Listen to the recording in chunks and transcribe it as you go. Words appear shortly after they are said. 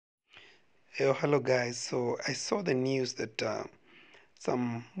Hello guys. So I saw the news that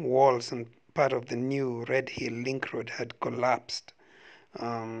some walls and part of the new RedHill link road had collapsed,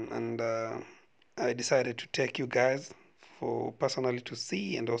 and I decided to take you guys for personally to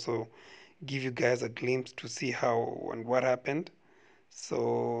see and also give you guys a glimpse to see how and what happened.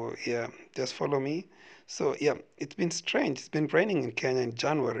 So yeah, just follow me. So yeah, it's been strange. It's been raining in Kenya in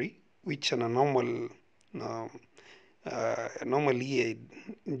January, which in a um, normally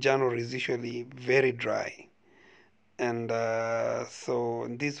January is usually very dry. And so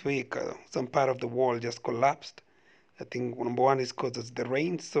this week, some part of the wall just collapsed. I think number one is because of the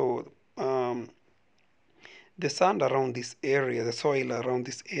rain. So the sand around this area, the soil around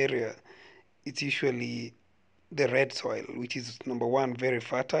this area, it's usually the red soil, which is number one very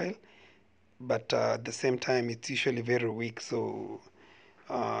fertile, but at the same time it's usually very weak. So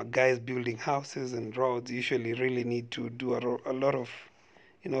guys building houses and roads usually really need to do a lot of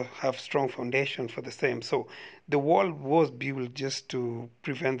have strong foundation for the same. So the wall was built just to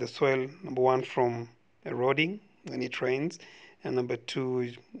prevent the soil, number one, from eroding when it rains, and number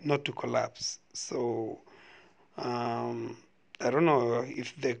two, not to collapse. So um, I don't know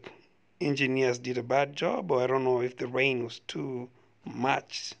if the engineers did a bad job, or I don't know if the rain was too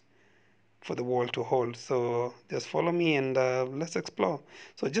much for the wall to hold. So just follow me and let's explore.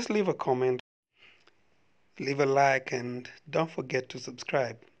 So just leave a comment, leave a like, and don't forget to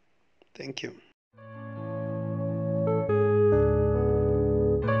subscribe. Thank you.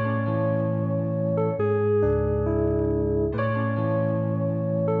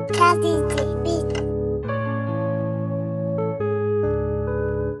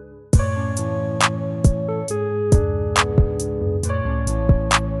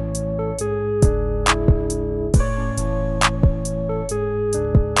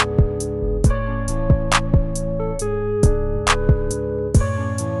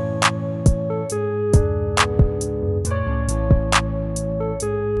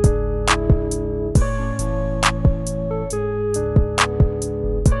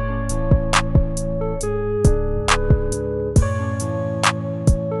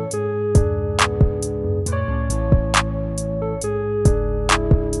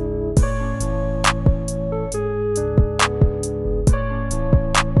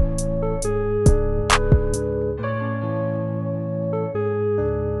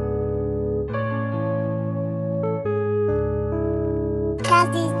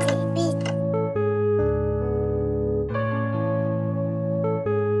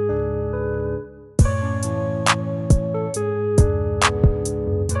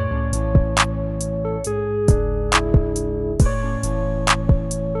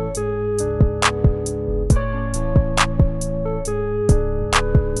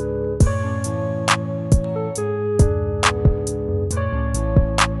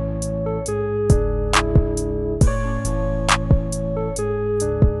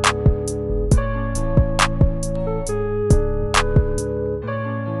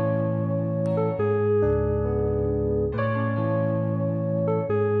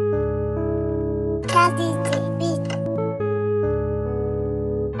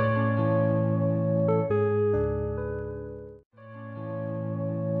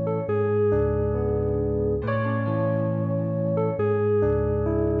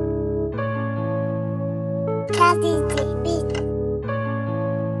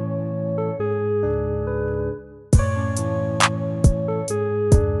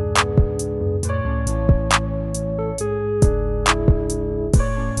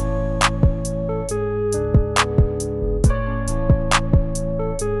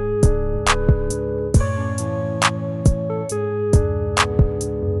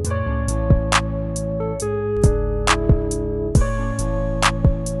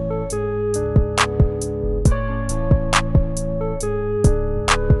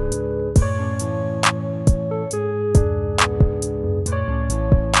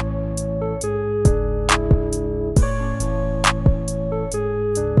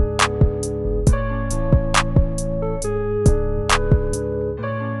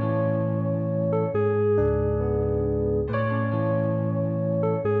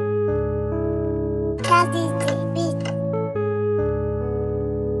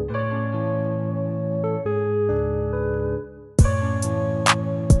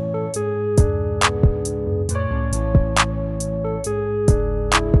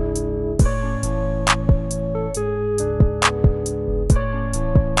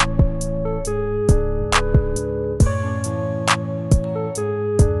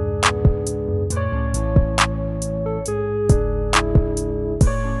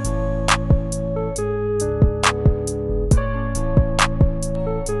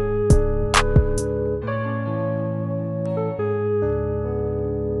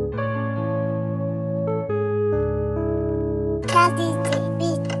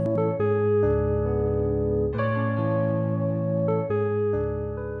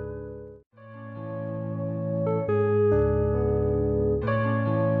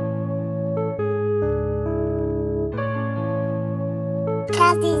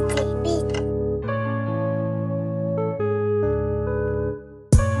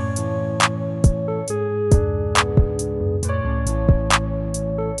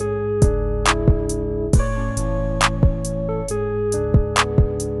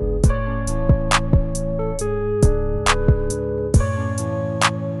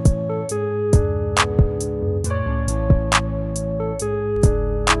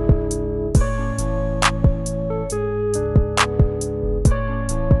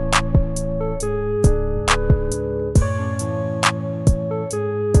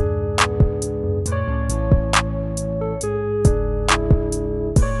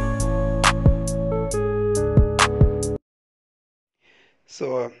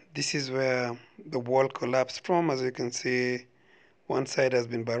 So this is where the wall collapsed from. As you can see, one side has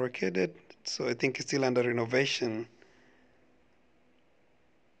been barricaded. So I think it's still under renovation.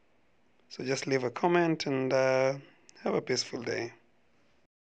 So just leave a comment and have a peaceful day.